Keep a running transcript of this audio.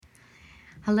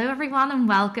Hello everyone and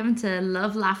welcome to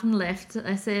Love, Laugh and Lift.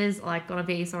 This is going to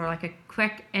be sort of like a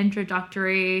quick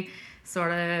introductory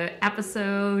sort of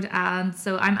episode, and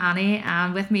so I'm Annie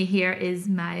and with me here is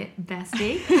my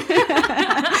bestie. You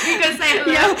can say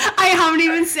hello. Yeah, I haven't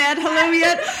even said hello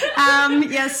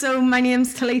yet. So my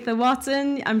name's Talitha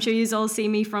Watson. I'm sure you all see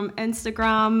me from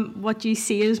Instagram. What you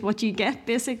see is what you get,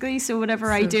 basically. So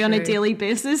whatever I do on a daily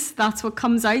basis, that's what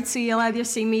comes out. So you'll either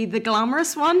see me the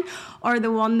glamorous one or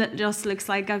the one that just looks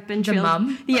like I've been the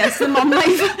mum. Yes, the mum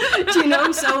life. Do you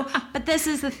know? So, but this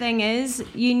is the thing is,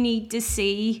 you need to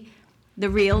see the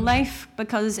real life,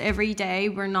 because every day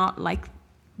we're not like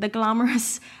the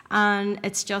glamorous, and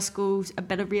it's just goes a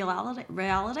bit of reality.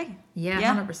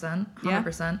 Yeah,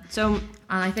 100%. So, and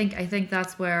I think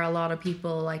that's where a lot of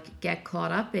people get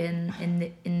caught up in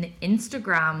the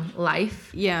Instagram life.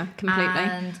 Yeah, completely.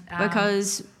 And,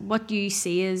 because what you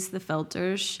see is the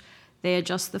filters. They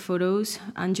adjust the photos,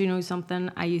 and you know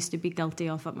something, I used to be guilty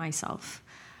of it myself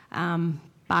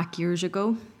back years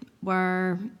ago,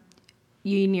 where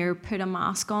you near put a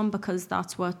mask on because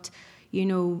that's what you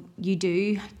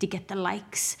do to get the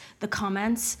likes, the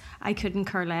comments. I couldn't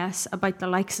care less about the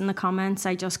likes and the comments.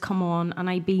 I just come on and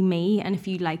I be me, and if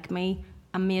you like me,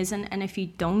 amazing, and if you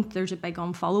don't, there's a big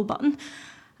unfollow button.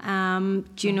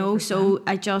 Do you know? 100%. So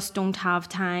I just don't have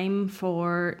time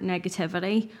for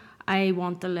negativity. I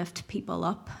want to lift people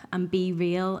up and be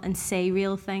real and say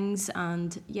real things.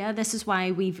 And yeah, this is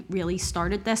why we've really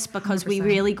started this, because 100%. We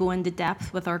really go into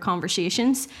depth with our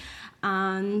conversations,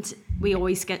 and we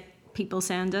always get people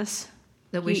saying this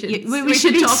that we should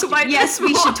talk about this. Yes,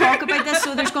 we should talk about this.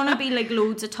 So there's going to be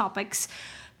loads of topics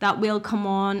that we'll come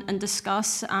on and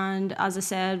discuss. And as I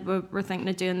said, we're thinking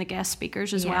of doing the guest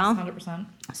speakers as well. 100%.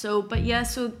 So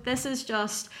this is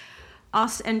just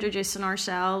us introducing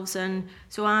ourselves. And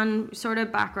so, Anne, sort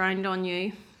of background on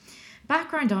you.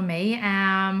 Background on me.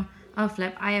 I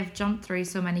have jumped through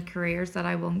so many careers that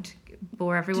I won't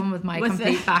bore everyone with my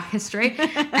complete back history.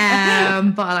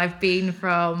 But I've been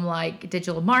from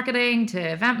digital marketing to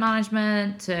event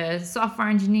management to software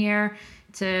engineer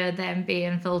to then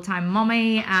being full-time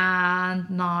mummy and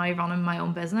now running my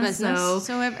own business.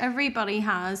 So everybody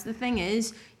has. The thing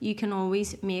is, you can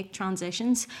always make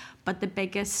transitions, but the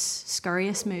biggest,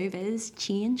 scariest move is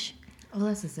change. Oh,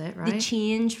 this is it, right? The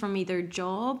change from either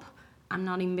job, I'm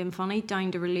not even being funny,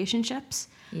 down to relationships.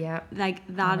 Yeah. That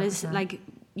 100%. Is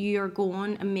you're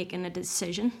going and making a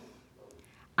decision.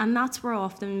 And that's where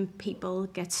often people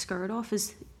get scared off,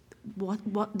 is what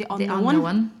the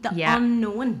unknown. The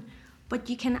unknown. But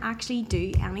you can actually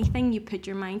do anything you put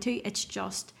your mind to. It's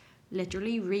just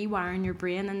literally rewiring your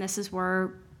brain. And this is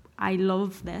where I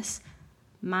love this.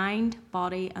 Mind,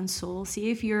 body and soul. See,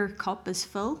 if your cup is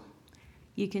full,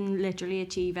 you can literally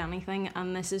achieve anything.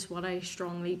 And this is what I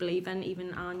strongly believe in,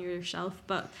 even on yourself.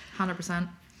 But 100%.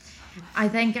 I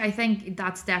think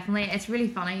that's definitely, it's really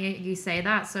funny you say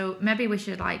that. So maybe we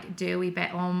should do a wee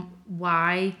bit on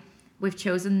why we've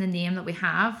chosen the name that we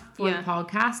have for the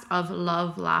podcast of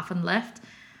Love, Laugh and Lift.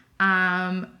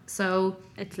 So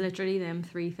it's literally them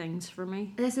three things for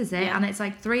me. This is it. Yeah. And it's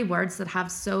three words that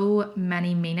have so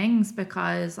many meanings,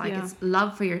 because it's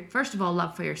love for first of all,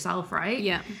 love for yourself, right?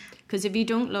 Yeah. Because if you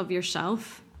don't love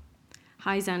yourself,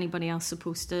 how is anybody else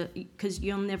supposed to? Because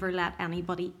you'll never let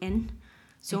anybody in.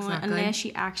 So exactly. Unless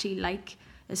you actually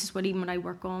this is what even when I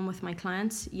work on with my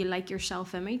clients, you like your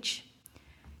self-image.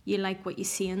 You like what you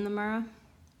see in the mirror.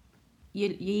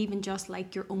 You even just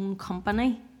like your own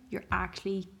company.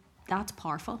 That's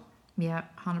powerful. Yeah,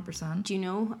 100%. Do you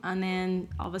know? And then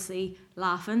obviously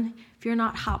laughing. If you're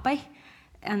not happy,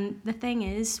 and the thing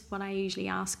is, what I usually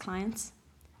ask clients,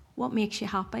 what makes you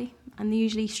happy? And they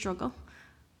usually struggle,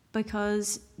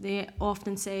 because they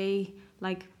often say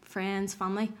friends,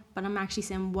 family, but I'm actually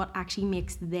saying what actually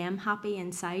makes them happy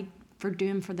inside for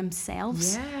doing for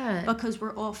themselves. Yeah. Because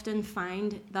we're often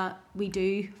find that we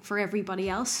do for everybody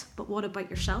else, but what about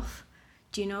yourself?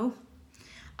 Do you know?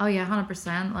 Oh yeah,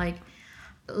 100%.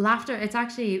 Laughter, it's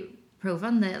actually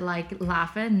proven that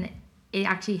laughing, it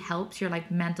actually helps your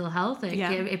mental health.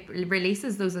 It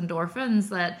releases those endorphins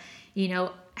that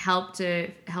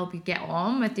help you get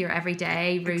on with your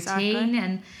everyday routine. Exactly.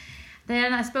 And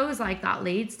then I suppose that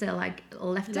leads to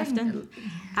lifting.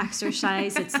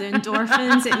 Exercise, it's the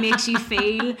endorphins. It makes you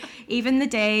feel, even the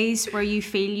days where you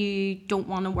feel you don't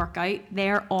want to work out,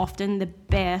 they're often the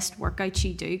best workouts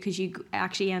you do, because you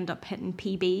actually end up hitting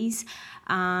PBs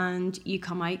and you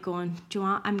come out going, do you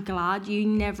know what? I'm glad. You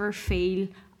never feel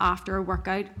after a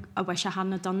workout, I wish I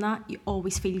hadn't have done that. You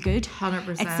always feel good.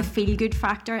 100%. It's the feel good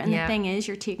factor. And the thing is,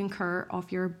 you're taking care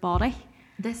of your body.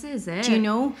 This is it. Do you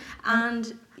know?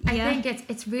 And I think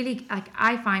it's really, like,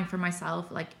 I find for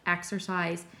myself, like,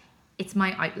 exercise, it's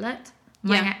my outlet.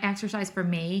 My exercise for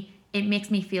me, it makes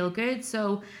me feel good.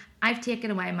 So I've taken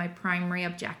away my primary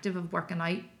objective of working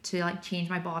out to, like, change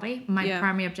my body. My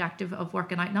primary objective of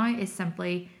working out now is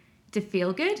simply to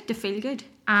feel good. To feel good.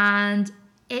 And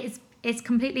it's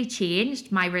completely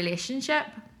changed my relationship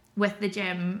with the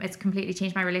gym. It's completely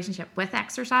changed my relationship with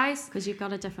exercise. Because you've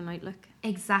got a different outlook.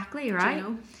 Exactly, right? Do you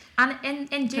know? And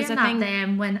in doing that,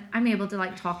 then when I'm able to,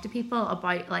 like, talk to people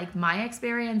about, like, my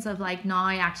experience of, like, now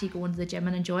actually going to the gym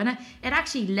and enjoying it, it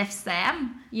actually lifts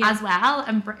them as well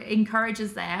and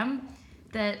encourages them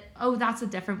that, oh, that's a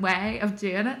different way of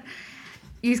doing it.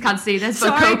 You can't see this,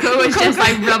 but Coco is just,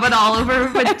 like, rubbing all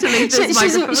over with Talitha's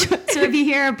microphone. So if you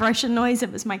hear a brushing noise,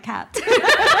 it was my cat.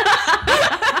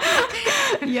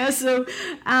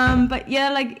 But yeah,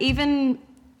 like, even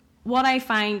what I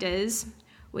find is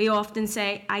we often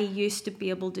say, I used to be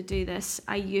able to do this.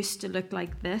 I used to look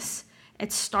like this.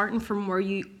 It's starting from where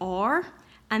you are,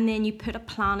 and then you put a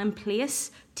plan in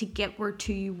place to get where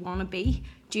to you want to be.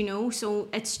 Do you know? So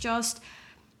it's just,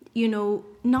 you know,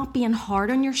 not being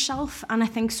hard on yourself. And I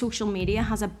think social media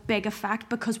has a big effect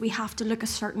because we have to look a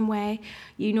certain way.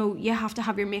 You know, you have to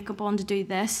have your makeup on to do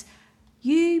this.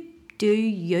 You do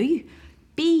you.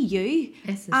 Be you.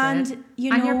 This is and it. You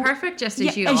know, and you're perfect just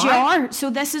as you are. As you are. So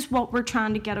this is what we're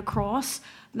trying to get across,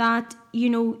 that, you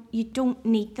know, you don't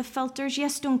need the filters.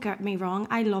 Yes, don't get me wrong,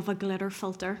 I love a glitter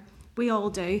filter. We all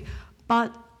do.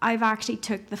 But I've actually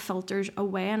took the filters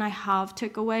away, and I have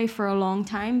took away for a long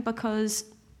time, because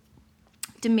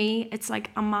to me it's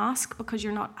like a mask, because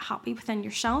you're not happy within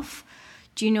yourself.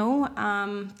 Do you know?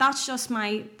 That's just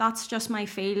my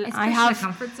feel. It's a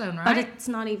comfort zone, right? But it's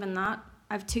not even that.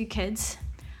 I have 2 kids,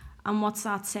 and what's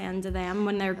that saying to them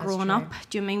when they're growing up?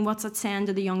 Do you mean, what's that saying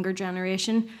to the younger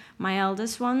generation? My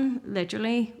eldest one,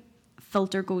 literally,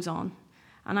 filter goes on,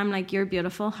 and I'm like, you're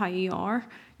beautiful how you are.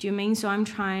 Do you mean? So I'm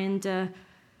trying to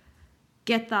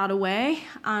get that away,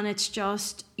 and it's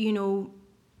just, you know,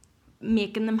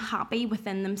 making them happy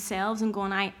within themselves and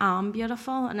going, I am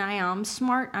beautiful, and I am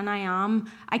smart, and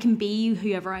I can be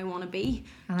whoever I want to be.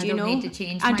 And do you know? I don't need to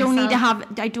change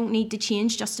I don't need to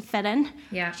change just to fit in.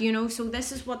 Yeah. Do you know? So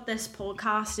this is what this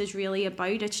podcast is really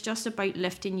about. It's just about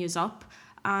lifting you up,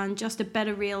 and just a bit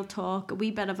of real talk, a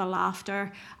wee bit of a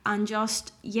laughter, and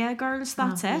just, yeah, girls,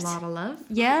 that's it. A lot of love.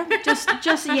 Yeah,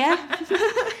 just yeah.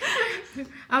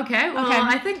 Okay, well,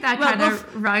 I think that kind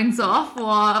of rounds off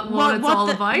what it's all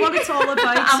about. What it's all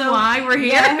about. And why we're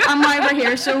here. Yeah, and why we're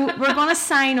here. So we're going to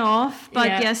sign off. But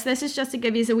yes, this is just to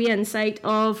give you a wee insight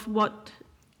of what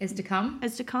is to come.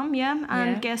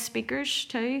 And guest speakers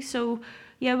too. So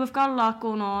yeah, we've got a lot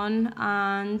going on,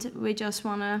 and we just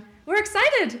want to... We're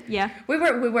excited. Yeah. We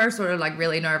were sort of, like,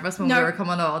 really nervous when we were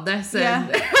coming on this.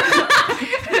 And,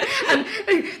 and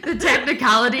the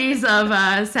technicalities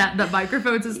of setting up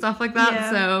microphones and stuff like that.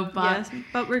 Yeah. So,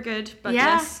 but we're good. But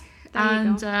yes.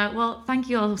 Well, thank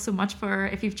you all so much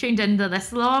if you've tuned into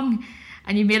this long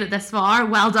and you made it this far,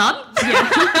 well done.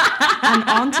 Yeah. And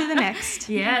on to the next.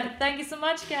 Yeah. Thank you so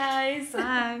much, guys.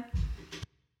 Bye.